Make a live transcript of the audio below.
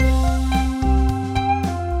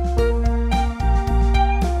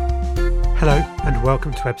and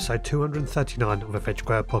welcome to episode 239 of the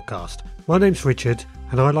VegepodHozelock podcast. My name's Richard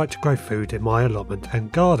and I like to grow food in my allotment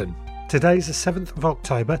and garden. Today's the 7th of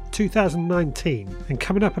October 2019, and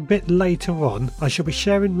coming up a bit later on I shall be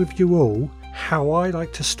sharing with you all how I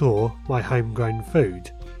like to store my homegrown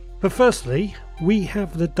food. But firstly, we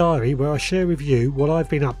have the diary where I share with you what I've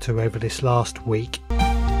been up to over this last week.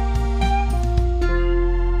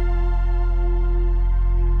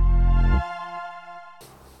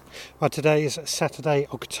 Well, today is Saturday,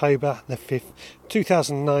 October the 5th,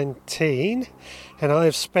 2019, and I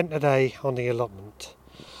have spent a day on the allotment.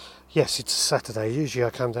 Yes, it's a Saturday. Usually I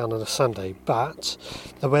come down on a Sunday, but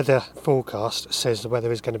the weather forecast says the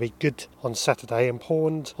weather is going to be good on Saturday and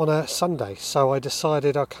poor on a Sunday, so I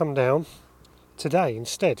decided I'll come down today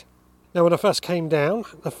instead. Now, when I first came down,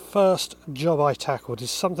 the first job I tackled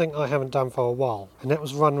is something I haven't done for a while, and that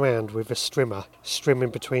was run round with a strimmer,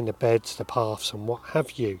 strimming between the beds, the paths and what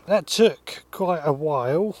have you. That took quite a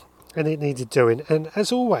while and it needed doing, and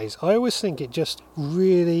as always, I always think it just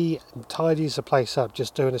really tidies the place up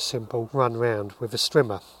just doing a simple run round with a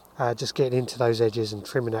strimmer. Just getting into those edges and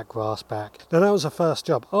trimming that grass back. Now, that was the first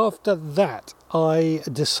job. After that, I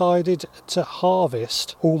decided to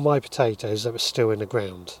harvest all my potatoes that were still in the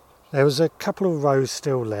ground. There was a couple of rows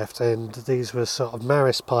still left, and these were sort of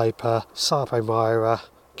Maris Piper, Sarpo Myra,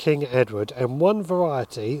 King Edward, and one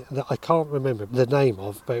variety that I can't remember the name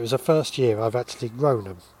of, but it was the first year I've actually grown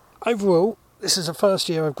them. Overall, this is the first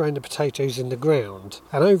year I've grown the potatoes in the ground,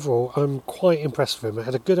 and overall I'm quite impressed with them. I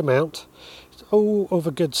had a good amount, all of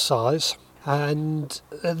a good size, and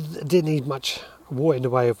didn't need much in the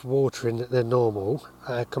way of watering than normal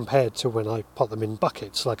compared to when I pot them in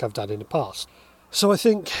buckets like I've done in the past. So I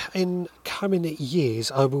think in coming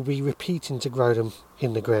years I will be repeating to grow them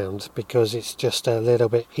in the ground because it's just a little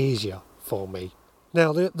bit easier for me.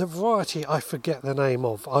 Now the variety I forget the name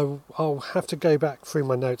of. I'll have to go back through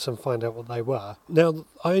my notes and find out what they were. Now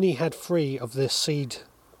I only had 3 of the seed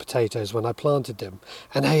potatoes when I planted them,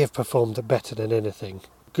 and they have performed better than anything.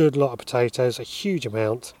 Good lot of potatoes, a huge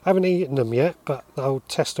amount. I haven't eaten them yet, but I'll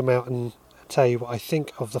test them out and tell you what I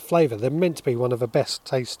think of the flavour. They're meant to be one of the best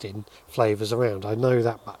tasting flavours around, I know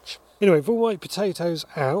that much. Anyway, with all my potatoes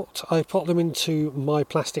out, I put them into my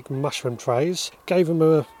plastic mushroom trays, gave them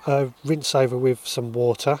a rinse over with some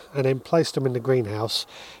water, and then placed them in the greenhouse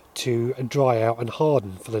to dry out and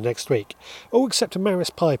harden for the next week. All except a Maris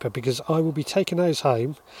Piper, because I will be taking those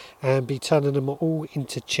home and be turning them all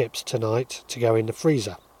into chips tonight to go in the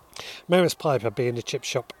freezer. Maris Piper being the chip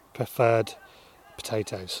shop preferred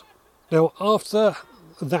potatoes. Now, after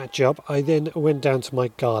that job, I then went down to my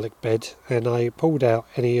garlic bed and I pulled out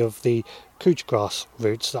any of the couch grass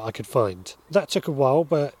roots that I could find. That took a while,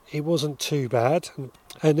 but it wasn't too bad.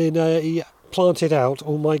 And then I planted out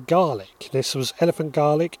all my garlic. This was elephant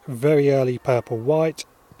garlic, very early purple white,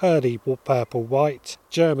 early purple white,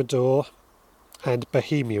 Germador and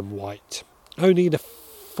Bohemian white. Only the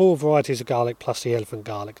 4 varieties of garlic plus the elephant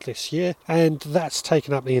garlic this year, and that's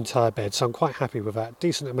taken up the entire bed, so I'm quite happy with that.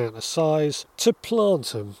 Decent amount of size to plant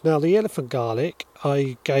them. Now the elephant garlic,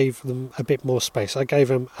 I gave them a bit more space. I gave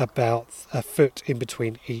them about a foot in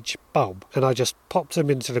between each bulb, and I just popped them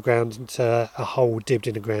into the ground, into a hole dibbed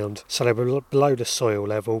in the ground so they were below the soil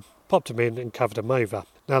level, popped them in and covered them over.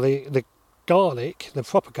 Now the garlic, the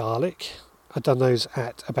proper garlic, I've done those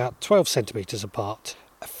at about 12 centimetres apart.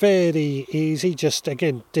 Fairly easy, just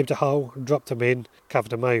again dibbed a hole, dropped them in,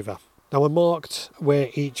 covered them over. Now I marked where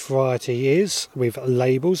each variety is with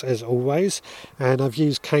labels as always, and I've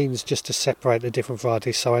used canes just to separate the different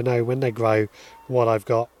varieties so I know when they grow what I've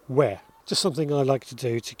got where. Just something I like to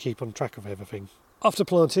do to keep on track of everything. After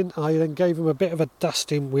planting, I then gave them a bit of a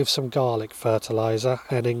dusting with some garlic fertiliser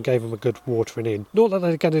and then gave them a good watering in. Not that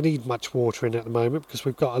they're going to need much watering at the moment because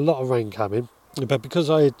we've got a lot of rain coming. But because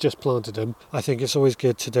I had just planted them, I think it's always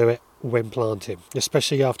good to do it when planting,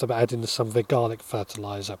 especially after adding some of the garlic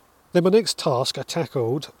fertiliser. Then my next task I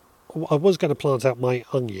tackled, I was going to plant out my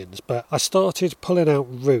onions, but I started pulling out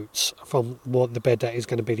roots from the bed that is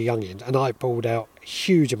going to be the onions, and I pulled out a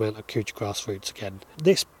huge amount of couch grass roots again.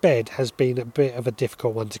 This bed has been a bit of a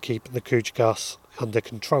difficult one to keep the couch grass under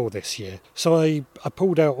control this year. So I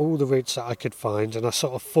pulled out all the roots that I could find, and I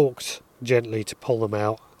sort of forked gently to pull them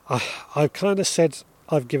out. I kind of said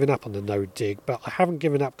I've given up on the no dig, but I haven't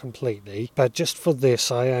given up completely. But just for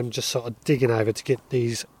this, I am just sort of digging over to get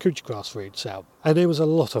these couch grass roots out. And there was a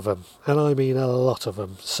lot of them, and I mean a lot of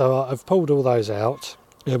them. So I've pulled all those out,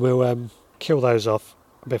 and we'll kill those off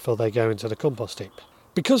before they go into the compost heap.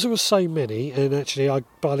 Because there were so many, and actually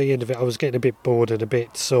by the end of it I was getting a bit bored and a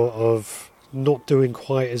bit sort of not doing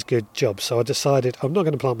quite as good job. So I decided I'm not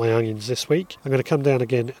going to plant my onions this week. I'm going to come down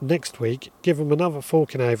again next week, give them another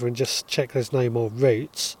forking over and just check there's no more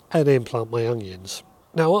roots, and then plant my onions.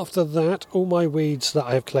 Now after that, all my weeds that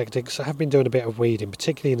I've collected, because I have been doing a bit of weeding,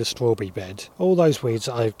 particularly in the strawberry bed, all those weeds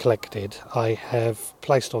that I've collected, I have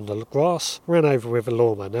placed on the grass, ran over with a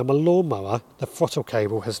lawnmower. Now my lawnmower, the throttle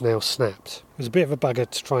cable has now snapped. It was a bit of a bugger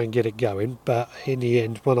to try and get it going, but in the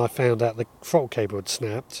end, when I found out the throttle cable had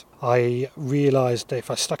snapped, I realised that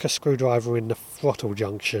if I stuck a screwdriver in the throttle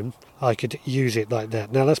junction, I could use it like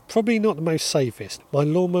that. Now that's probably not the most safest. My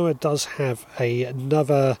lawnmower does have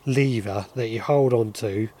another lever that you hold on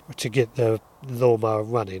to get the lawnmower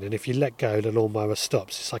running, and if you let go, the lawnmower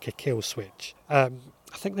stops. It's like a kill switch.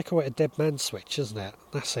 I think they call it a dead man switch, isn't it?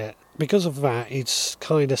 That's it. Because of that, it's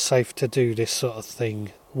kind of safe to do this sort of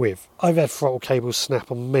thing with. I've had throttle cables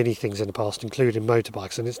snap on many things in the past, including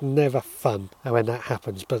motorbikes, and it's never fun when that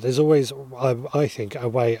happens, but there's always, I think, a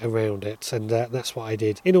way around it, and that's what I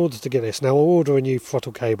did in order to get this. Now I'll order a new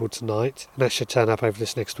throttle cable tonight, and that should turn up over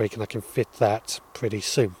this next week, and I can fit that pretty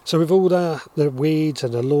soon. So with all the weeds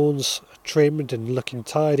and the lawns trimmed and looking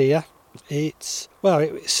tidier, it's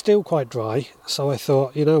still quite dry, so I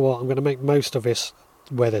thought, you know what, I'm going to make most of this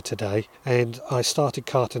weather today, and I started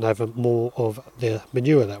carting over more of the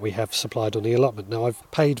manure that we have supplied on the allotment. Now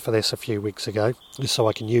I've paid for this a few weeks ago so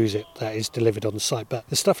I can use it, that is delivered on site, but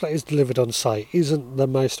the stuff that is delivered on site isn't the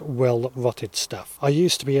most well rotted stuff. I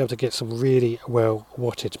used to be able to get some really well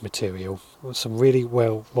rotted material, some really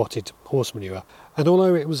well rotted horse manure, and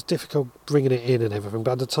although it was difficult bringing it in and everything,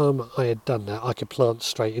 by the time I had done that I could plant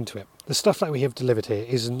straight into it. The stuff that we have delivered here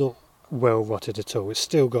is not well rotted at all. It's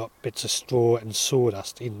still got bits of straw and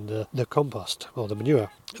sawdust in the compost or the manure.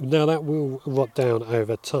 Now that will rot down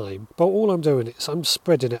over time, but all I'm doing is I'm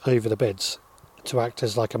spreading it over the beds to act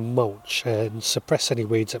as like a mulch and suppress any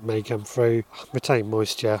weeds that may come through, retain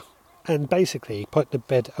moisture, and basically put the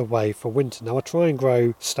bed away for winter. Now I try and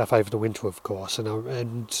grow stuff over the winter, of course,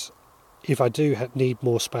 and if I do need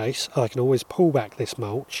more space, I can always pull back this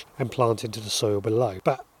mulch and plant into the soil below.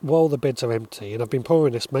 But while the beds are empty, and I've been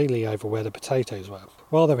pouring this mainly over where the potatoes were,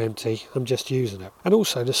 while they're empty, I'm just using it. And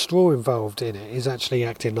also the straw involved in it is actually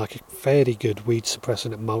acting like a fairly good weed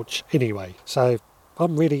suppressant mulch anyway. So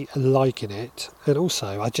I'm really liking it, and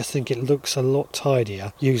also I just think it looks a lot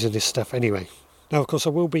tidier using this stuff anyway. Now, of course, I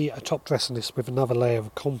will be top dressing this with another layer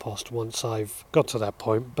of compost once I've got to that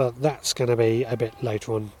point, but that's going to be a bit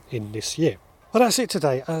later on in this year. Well, that's it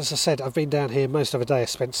today. As I said, I've been down here most of the day. I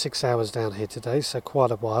spent 6 hours down here today, so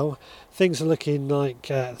quite a while. Things are looking like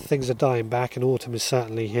things are dying back, and autumn is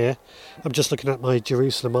certainly here. I'm just looking at my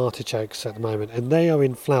Jerusalem artichokes at the moment, and they are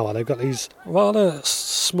in flower. They've got these rather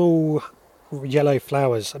small yellow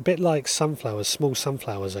flowers, a bit like sunflowers, small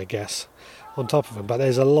sunflowers, I guess, on top of them, but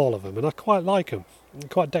there's a lot of them, and I quite like them.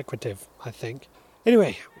 Quite decorative, I think.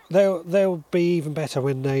 Anyway, they'll be even better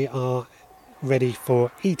when they are ready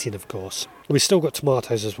for eating, of course. We've still got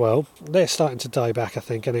tomatoes as well. They're starting to die back, I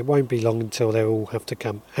think, and it won't be long until they all have to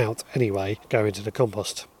come out anyway, go into the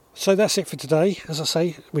compost. So that's it for today. As I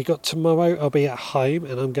say, we got tomorrow, I'll be at home,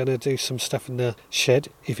 and I'm going to do some stuff in the shed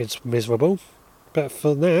if it's miserable. But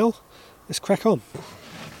for now, let's crack on.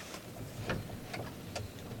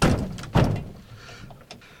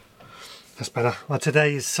 That's better. Well,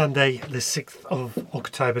 today is Sunday the 6th of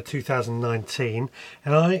October 2019,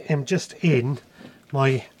 and I am just in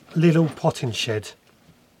my little potting shed.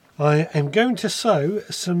 I am going to sow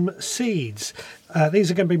some seeds. These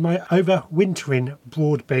are going to be my overwintering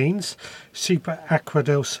broad beans,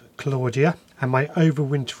 Superaquadulce Claudia, and my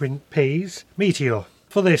overwintering peas, Meteor.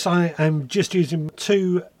 For this, I am just using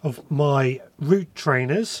 2 of my root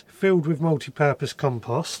trainers filled with multi-purpose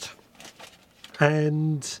compost,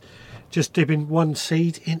 and just dipping 1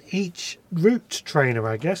 seed in each root trainer,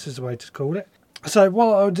 I guess is the way to call it. So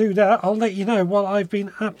while I do that, I'll let you know what I've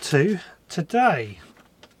been up to today.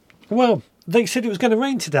 Well, they said it was going to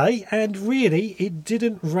rain today, and really it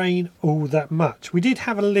didn't rain all that much. We did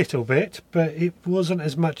have a little bit, but it wasn't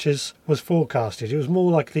as much as was forecasted. It was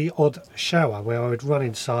more like the odd shower where I would run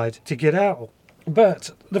inside to get out. But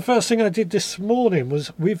the first thing I did this morning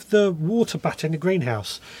was with the water butt in the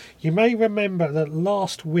greenhouse. You may remember that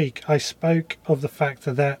last week I spoke of the fact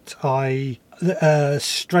that I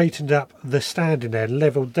straightened up the stand in there,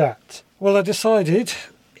 levelled that. Well, I decided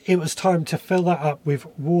it was time to fill that up with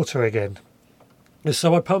water again.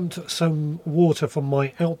 So I pumped some water from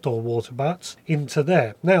my outdoor water butts into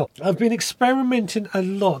there. Now, I've been experimenting a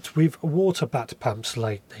lot with water butt pumps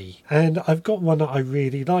lately, and I've got one that I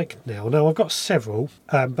really like now. Now, I've got several,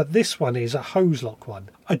 but this one is a HozeLock one.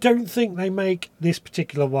 I don't think they make this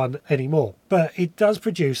particular one anymore, but it does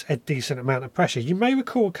produce a decent amount of pressure. You may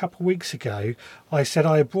recall a couple of weeks ago, I said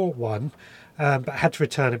I had bought one, but had to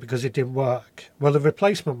return it because it didn't work. Well, the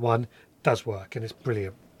replacement one does work, and it's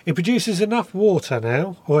brilliant. It produces enough water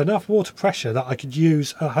now, or enough water pressure, that I could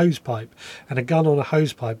use a hose pipe and a gun on a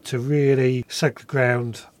hose pipe to really soak the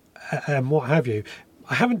ground and what have you.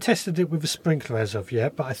 I haven't tested it with a sprinkler as of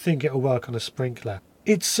yet, but I think it'll work on a sprinkler.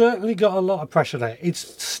 It's certainly got a lot of pressure there.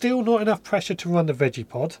 It's still not enough pressure to run the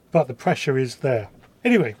VegepodHozelock, but the pressure is there.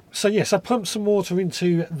 Anyway, so yes, I pumped some water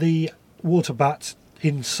into the water butt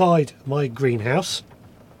inside my greenhouse.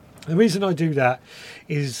 The reason I do that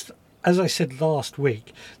is, as I said last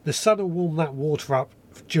week, the sun will warm that water up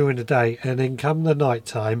during the day, and then come the night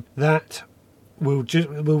time, that will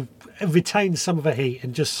retain some of the heat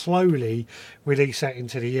and just slowly release that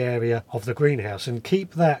into the area of the greenhouse and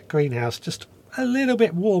keep that greenhouse just a little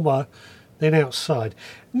bit warmer than outside.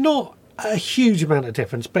 Not a huge amount of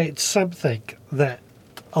difference, but it's something that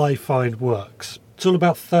I find works. It's all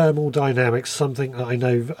about thermal dynamics, something that I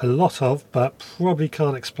know a lot of, but probably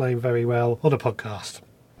can't explain very well on a podcast.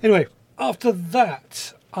 Anyway, after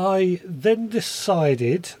that, I then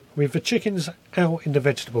decided, with the chickens out in the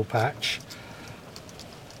vegetable patch,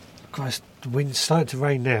 Christ, the wind's starting to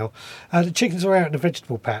rain now. The chickens are out in the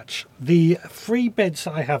vegetable patch. The 3 beds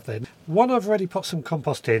that I have then, one I've already put some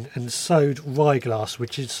compost in and sowed ryegrass,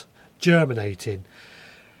 which is germinating.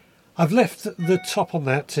 I've left the top on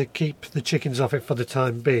that to keep the chickens off it for the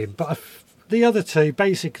time being, but the other 2,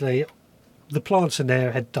 basically, the plants in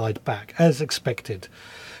there had died back, as expected.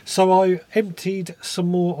 So I emptied some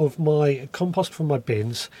more of my compost from my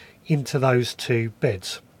bins into those 2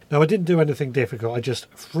 beds. Now, I didn't do anything difficult. I just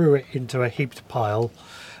threw it into a heaped pile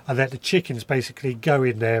and let the chickens basically go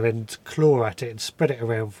in there and claw at it and spread it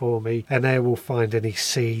around for me, and they will find any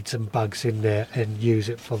seeds and bugs in there and use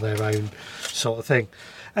it for their own sort of thing,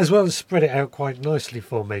 as well as spread it out quite nicely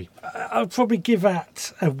for me. I'll probably give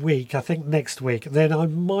that a week, I think next week. Then I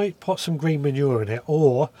might put some green manure in it,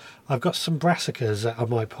 or I've got some brassicas that I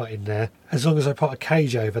might put in there. As long as I put a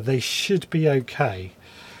cage over, they should be okay.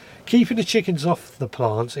 Keeping the chickens off the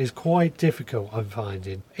plants is quite difficult, I'm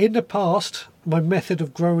finding. In the past, my method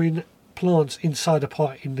of growing plants inside a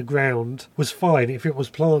pot in the ground was fine if it was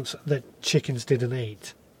plants that chickens didn't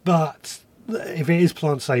eat. But if it is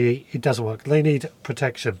plants they eat, it doesn't work. They need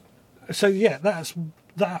protection. So yeah,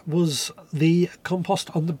 that was the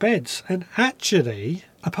compost on the beds. And actually,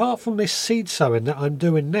 apart from this seed sowing that I'm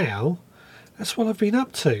doing now, that's what I've been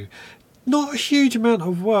up to. Not a huge amount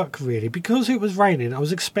of work really, because it was raining. I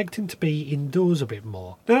was expecting to be indoors a bit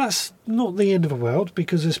more. Now, that's not the end of the world,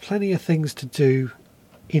 because there's plenty of things to do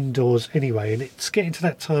indoors anyway, and it's getting to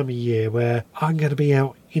that time of year where I'm going to be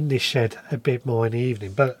out in this shed a bit more in the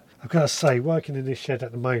evening. But I've got to say, working in this shed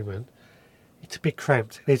at the moment, it's a bit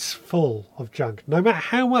cramped. It's full of junk. No matter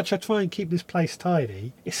how much I try and keep this place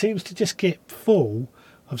tidy, it seems to just get full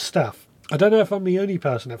of stuff. I don't know if I'm the only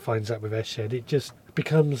person that finds that with their shed. It just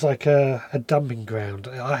becomes like a dumping ground.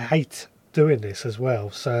 I hate doing this as well,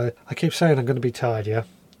 so I keep saying I'm going to be tidier,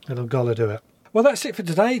 and I've got to do it. Well, that's it for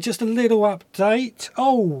today. Just a little update.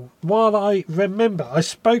 Oh, while I remember, I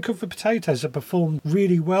spoke of the potatoes that performed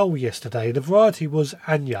really well yesterday. The variety was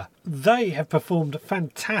Anya. They have performed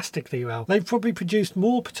fantastically well. They've probably produced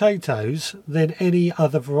more potatoes than any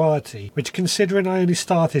other variety, which, considering I only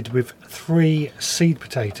started with 3 seed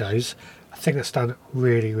potatoes, I think that's done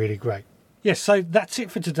really, really great. Yes, so that's it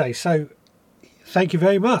for today. So thank you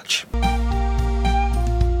very much.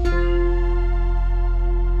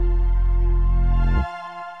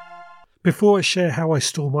 Before I share how I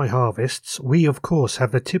store my harvests, we of course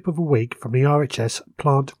have the tip of the week from the RHS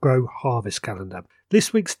Plant Grow Harvest Calendar.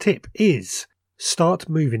 This week's tip is start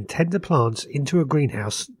moving tender plants into a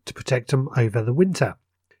greenhouse to protect them over the winter.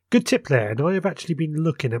 Good tip there, and I have actually been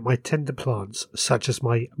looking at my tender plants, such as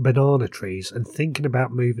my banana trees, and thinking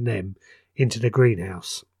about moving them into the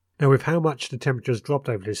greenhouse. Now, with how much the temperature has dropped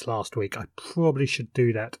over this last week, I probably should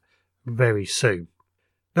do that very soon.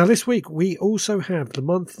 Now, this week we also have the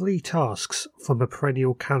monthly tasks from a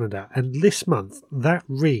perennial calendar, and this month that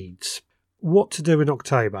reads what to do in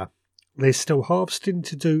October. There's still harvesting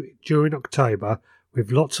to do during October,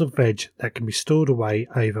 with lots of veg that can be stored away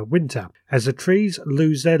over winter. As the trees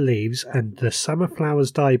lose their leaves and the summer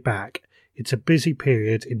flowers die back, it's a busy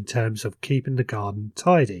period in terms of keeping the garden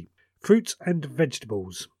tidy. Fruits and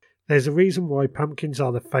vegetables. There's a reason why pumpkins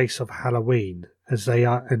are the face of Halloween, as they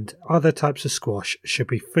are, and other types of squash should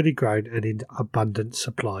be fully grown and in abundant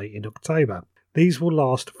supply in October. These will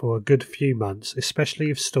last for a good few months,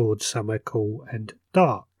 especially if stored somewhere cool and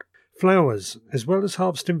dark. Flowers. As well as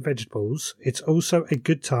harvesting vegetables, it's also a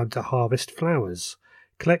good time to harvest flowers.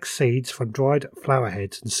 Collect seeds from dried flower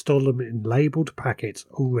heads and store them in labelled packets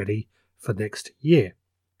all ready for next year.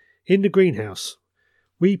 In the greenhouse.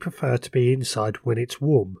 We prefer to be inside when it's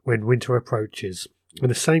warm, when winter approaches,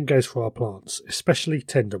 and the same goes for our plants, especially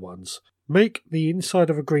tender ones. Make the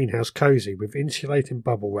inside of a greenhouse cosy with insulating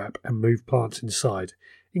bubble wrap and move plants inside,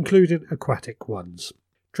 including aquatic ones.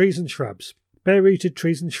 Trees and shrubs. Bare-rooted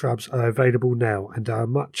trees and shrubs are available now and are a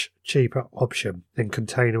much cheaper option than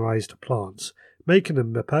containerised plants, making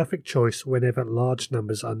them the perfect choice whenever large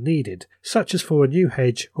numbers are needed, such as for a new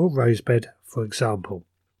hedge or rosebed, for example.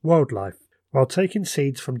 Wildlife. While taking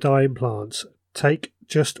seeds from dying plants, take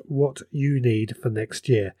just what you need for next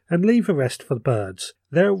year and leave the rest for the birds.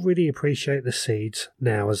 They'll really appreciate the seeds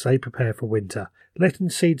now as they prepare for winter. Letting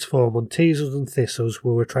seeds form on teasels and thistles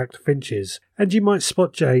will attract finches, and you might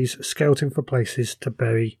spot jays scouting for places to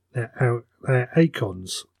bury their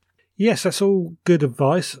acorns. Yes, that's all good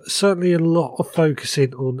advice. Certainly a lot of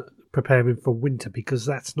focusing on preparing for winter because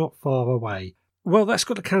that's not far away. Well, that's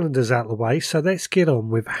got the calendars out of the way, so let's get on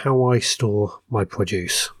with how I store my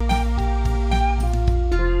produce.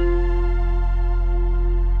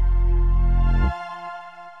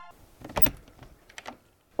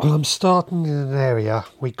 Well, I'm starting in an area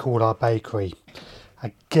we call our bakery.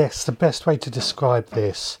 I guess the best way to describe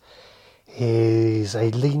this is a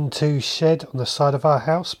lean-to shed on the side of our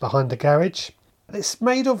house behind the garage. It's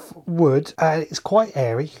made of wood and it's quite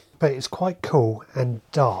airy, but it's quite cool and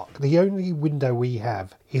dark. The only window we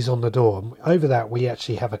have is on the door. Over that we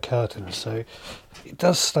actually have a curtain, so it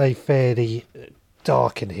does stay fairly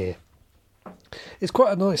dark in here. It's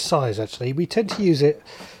quite a nice size actually. We tend to use it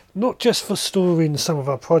not just for storing some of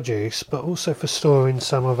our produce, but also for storing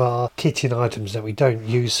some of our kitchen items that we don't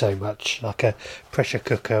use so much, like a pressure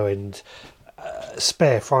cooker and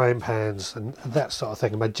spare frying pans and that sort of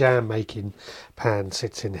thing. And my jam making pan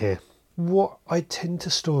sits in here. What I tend to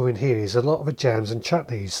store in here is a lot of the jams and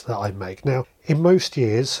chutneys that I make. Now, in most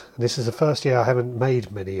years, and this is the first year I haven't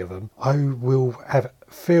made many of them, I will have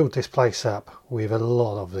filled this place up with a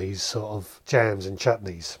lot of these sort of jams and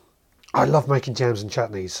chutneys. I love making jams and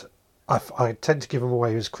chutneys. I tend to give them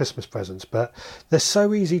away as Christmas presents, but they're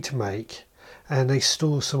so easy to make and they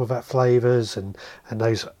store some of our flavours and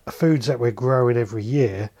those foods that we're growing every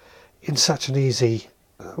year in such an easy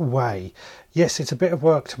way. Yes, it's a bit of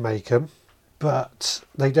work to make them, but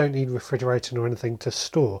they don't need refrigerating or anything to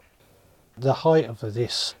store. The height of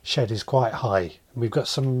this shed is quite high. We've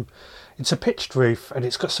got it's a pitched roof and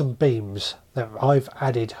it's got some beams that I've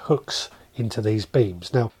added hooks into these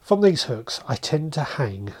beams. Now, from these hooks, I tend to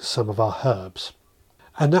hang some of our herbs,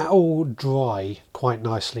 and that will dry quite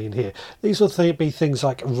nicely in here. These will be things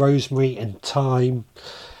like rosemary and thyme,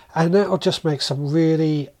 and that will just make some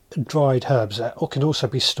really dried herbs that can also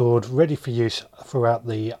be stored ready for use throughout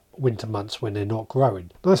the winter months when they're not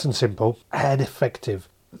growing. Nice and simple and effective.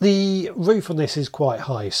 The roof on this is quite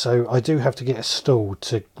high, so I do have to get a stool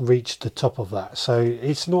to reach the top of that, so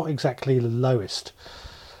it's not exactly the lowest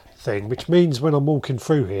thing, which means when I'm walking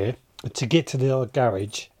through here to get to the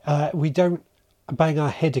garage, we don't bang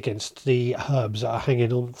our head against the herbs that are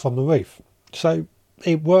hanging on from the roof, so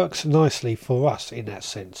it works nicely for us in that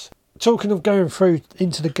sense. Talking of going through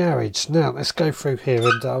into the garage, now let's go through here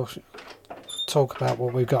and I'll talk about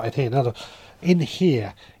what we've got in here. Now, in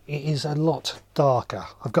here it is a lot darker.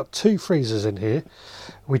 I've got 2 freezers in here,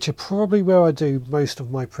 which are probably where I do most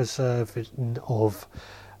of my preserving of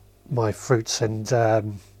my fruits and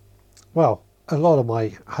well, a lot of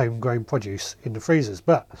my homegrown produce in the freezers.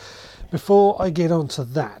 But before I get on to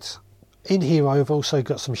that, in here I've also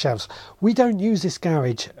got some shelves. We don't use this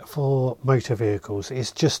garage for motor vehicles.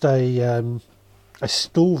 It's just a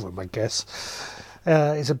storeroom, I guess.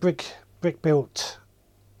 It's a brick built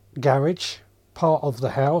garage, part of the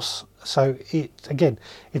house. So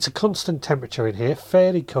it's a constant temperature in here,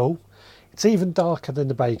 fairly cool. It's even darker than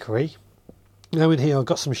the bakery. Now in here I've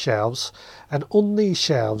got some shelves, and on these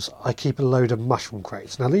shelves I keep a load of mushroom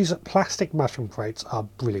crates. Now these plastic mushroom crates are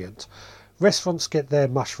brilliant. Restaurants get their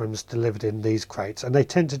mushrooms delivered in these crates and they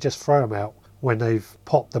tend to just throw them out when they've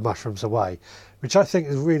popped the mushrooms away, which I think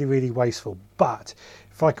is really, really wasteful. But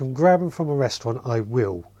if I can grab them from a restaurant, I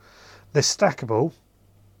will. They're stackable,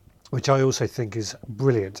 which I also think is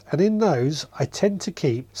brilliant. And in those, I tend to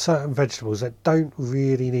keep certain vegetables that don't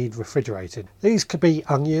really need refrigerated. These could be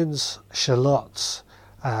onions, shallots,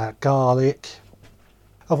 garlic.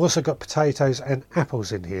 I've also got potatoes and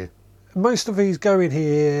apples in here. Most of these go in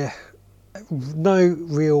here, no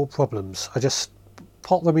real problems. I just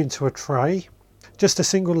pop them into a tray, just a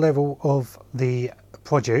single level of the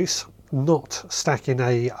produce, not stacking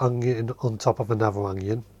a onion on top of another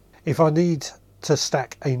onion. If I need to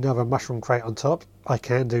stack another mushroom crate on top, I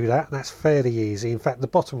can do that. That's fairly easy. In fact, the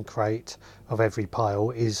bottom crate of every pile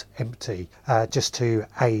is empty, just to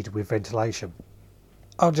aid with ventilation.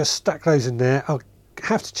 I'll just stack those in there. I'll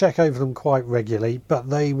have to check over them quite regularly, but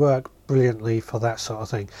they work brilliantly for that sort of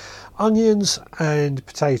thing. Onions and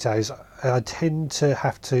potatoes, I tend to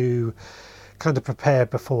have to kind of prepare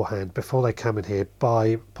beforehand, before they come in here,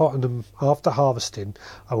 by potting them after harvesting.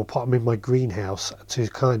 I will pot them in my greenhouse to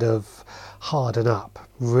kind of harden up,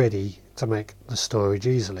 ready to make the storage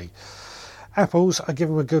easily. Apples, I give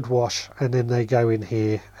them a good wash and then they go in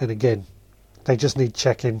here, and again they just need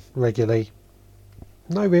checking regularly.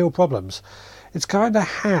 No real problems. It's kind of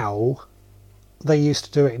how they used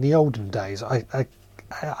to do it in the olden days.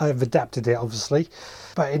 I've adapted it obviously,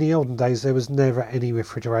 but in the olden days there was never any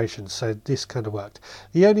refrigeration, so this kind of worked.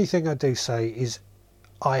 The only thing I do say is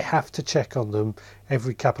I have to check on them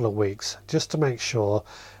every couple of weeks just to make sure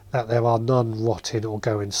that there are none rotting or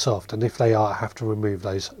going soft, and if they are, I have to remove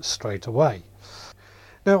those straight away.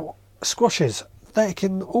 Now, squashes, they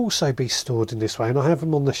can also be stored in this way, and I have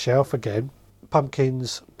them on the shelf again.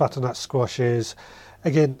 Pumpkins, butternut squashes,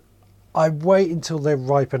 again, I wait until they're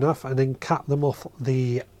ripe enough and then cut them off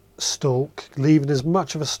the stalk, leaving as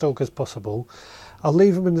much of a stalk as possible. I'll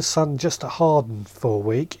leave them in the sun just to harden for a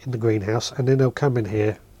week in the greenhouse, and then they'll come in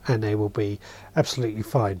here and they will be absolutely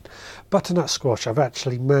fine. Butternut squash I've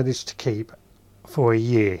actually managed to keep for a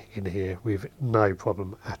year in here with no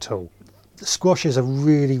problem at all. The squashes are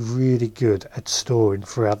really good at storing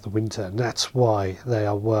throughout the winter, and that's why they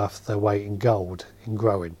are worth their weight in gold in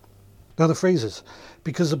growing. Now the freezers,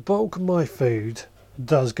 because the bulk of my food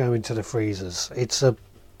does go into the freezers. It's a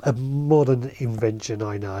modern invention,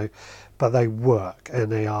 I know, but they work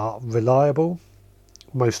and they are reliable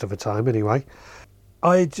most of the time anyway.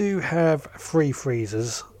 I do have 3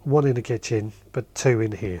 freezers, 1 in the kitchen but 2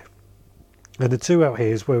 in here, and the 2 out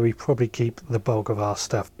here is where we probably keep the bulk of our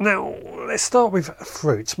stuff. Now let's start with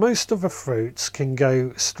fruits. Most of the fruits can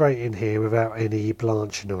go straight in here without any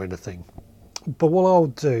blanching or anything. But what I'll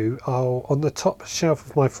do, on the top shelf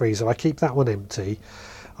of my freezer, I keep that one empty.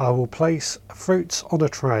 I will place fruits on a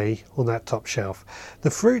tray on that top shelf.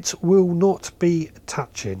 The fruits will not be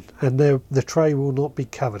touching, and the tray will not be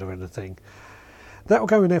covered or anything. That will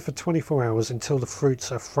go in there for 24 hours until the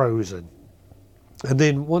fruits are frozen. And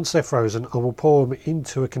then once they're frozen, I will pour them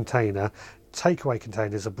into a container. Takeaway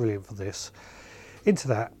containers are brilliant for this. Into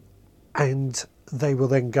that, and they will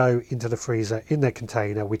then go into the freezer in their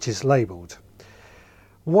container, which is labelled.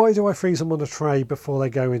 Why do I freeze them on a tray before they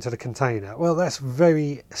go into the container? Well, that's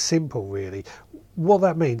very simple really. What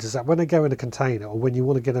that means is that when they go in a container, or when you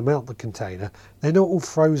want to get them out the container, they're not all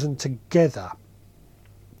frozen together.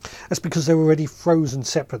 That's because they're already frozen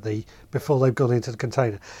separately before they've gone into the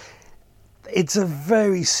container. It's a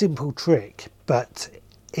very simple trick, but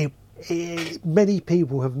many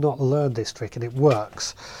people have not learned this trick, and it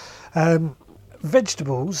works.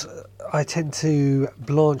 Vegetables, I tend to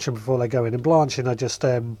blanch them before they go in, and blanching, I just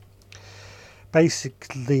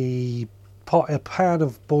basically pot a pan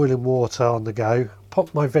of boiling water on the go,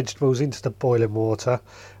 pop my vegetables into the boiling water,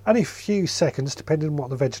 and a few seconds depending on what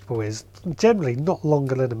the vegetable is, generally not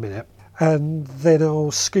longer than a minute, and then I'll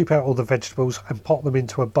scoop out all the vegetables and pop them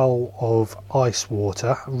into a bowl of ice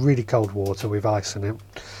water, really cold water with ice in it,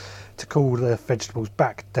 to cool the vegetables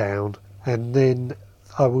back down, and then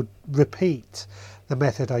I would repeat the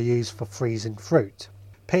method I use for freezing fruit.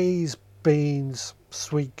 Peas, beans,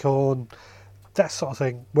 sweet corn, that sort of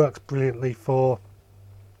thing works brilliantly for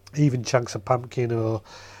even chunks of pumpkin or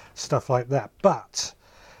stuff like that. But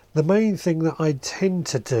the main thing that I tend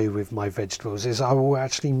to do with my vegetables is I will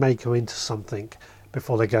actually make them into something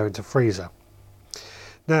before they go into freezer.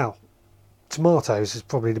 Now, tomatoes is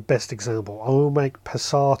probably the best example. I will make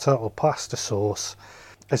passata or pasta sauce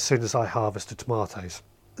as soon as I harvest the tomatoes.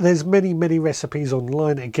 There's many recipes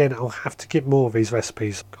online. Again, I'll have to get more of these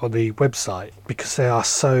recipes on the website because they are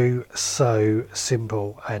so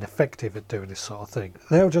simple and effective at doing this sort of thing.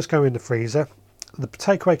 They'll just go in the freezer. The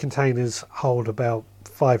takeaway containers hold about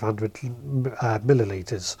 500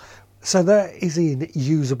 millilitres, so that is in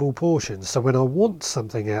usable portions. So when I want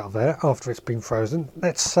something out of there after it's been frozen,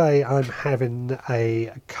 let's say I'm having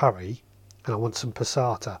a curry and I want some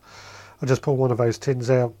passata, I'll just pull one of those tins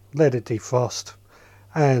out, let it defrost,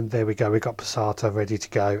 and there we go, we've got passata ready to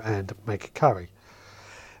go and make a curry.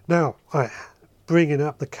 Now, bringing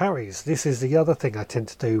up the curries, this is the other thing I tend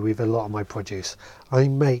to do with a lot of my produce. I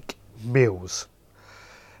make meals.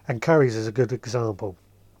 And curries is a good example.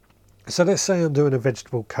 So let's say I'm doing a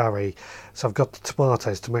vegetable curry. So I've got the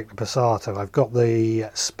tomatoes to make the passato. I've got the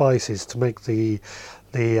spices to make the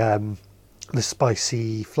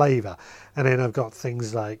spicy flavour. And then I've got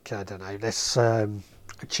things like, I don't know,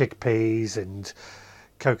 chickpeas and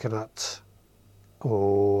coconut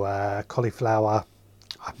or cauliflower.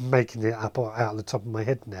 I'm making it up out of the top of my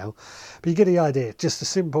head now. But you get the idea. Just a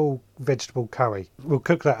simple vegetable curry. We'll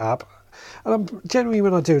cook that up. And generally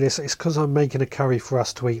when I do this, it's because I'm making a curry for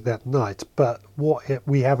us to eat that night. But what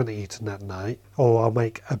we haven't eaten that night, or I'll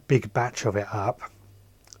make a big batch of it up,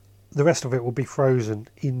 the rest of it will be frozen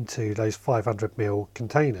into those 500ml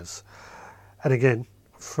containers. And again,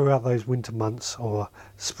 throughout those winter months or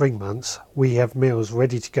spring months, we have meals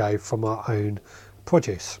ready to go from our own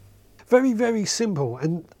produce. Very, very simple,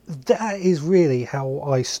 and that is really how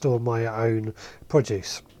I store my own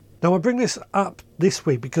produce. Now I bring this up this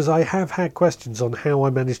week because I have had questions on how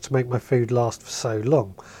I managed to make my food last for so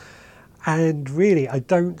long. And really, I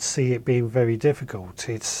don't see it being very difficult.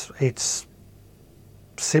 It's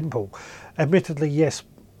simple. Admittedly, yes,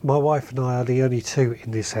 my wife and I are the only two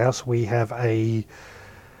in this house. We have a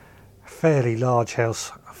fairly large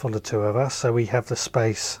house for the two of us, so we have the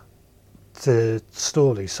space to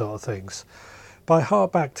store these sort of things. But I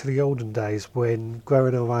hark back to the olden days when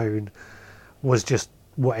growing our own was just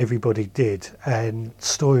what everybody did, and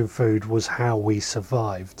storing food was how we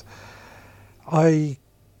survived.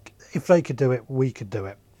 If they could do it, we could do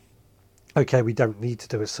it. Okay, we don't need to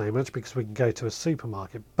do it so much because we can go to a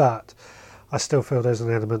supermarket, but I still feel there's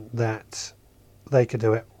an element that they could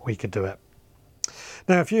do it, we could do it.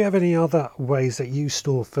 Now, if you have any other ways that you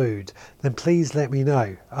store food, then please let me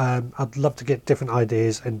know. I'd love to get different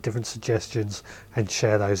ideas and different suggestions and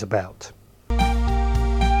share those about.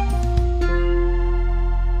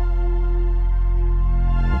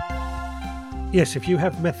 Yes, if you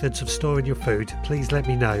have methods of storing your food, please let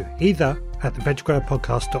me know, either at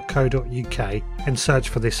thevegepodhozlock.co.uk and search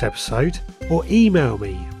for this episode, or email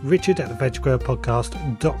me,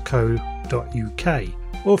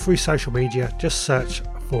 richard@thevegepodhozlock.co.uk, or through social media, just search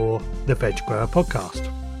for The Veg Grower Podcast.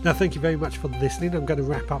 Now, thank you very much for listening. I'm going to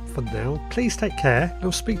wrap up for now. Please take care, and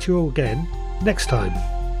I'll speak to you all again next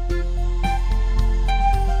time.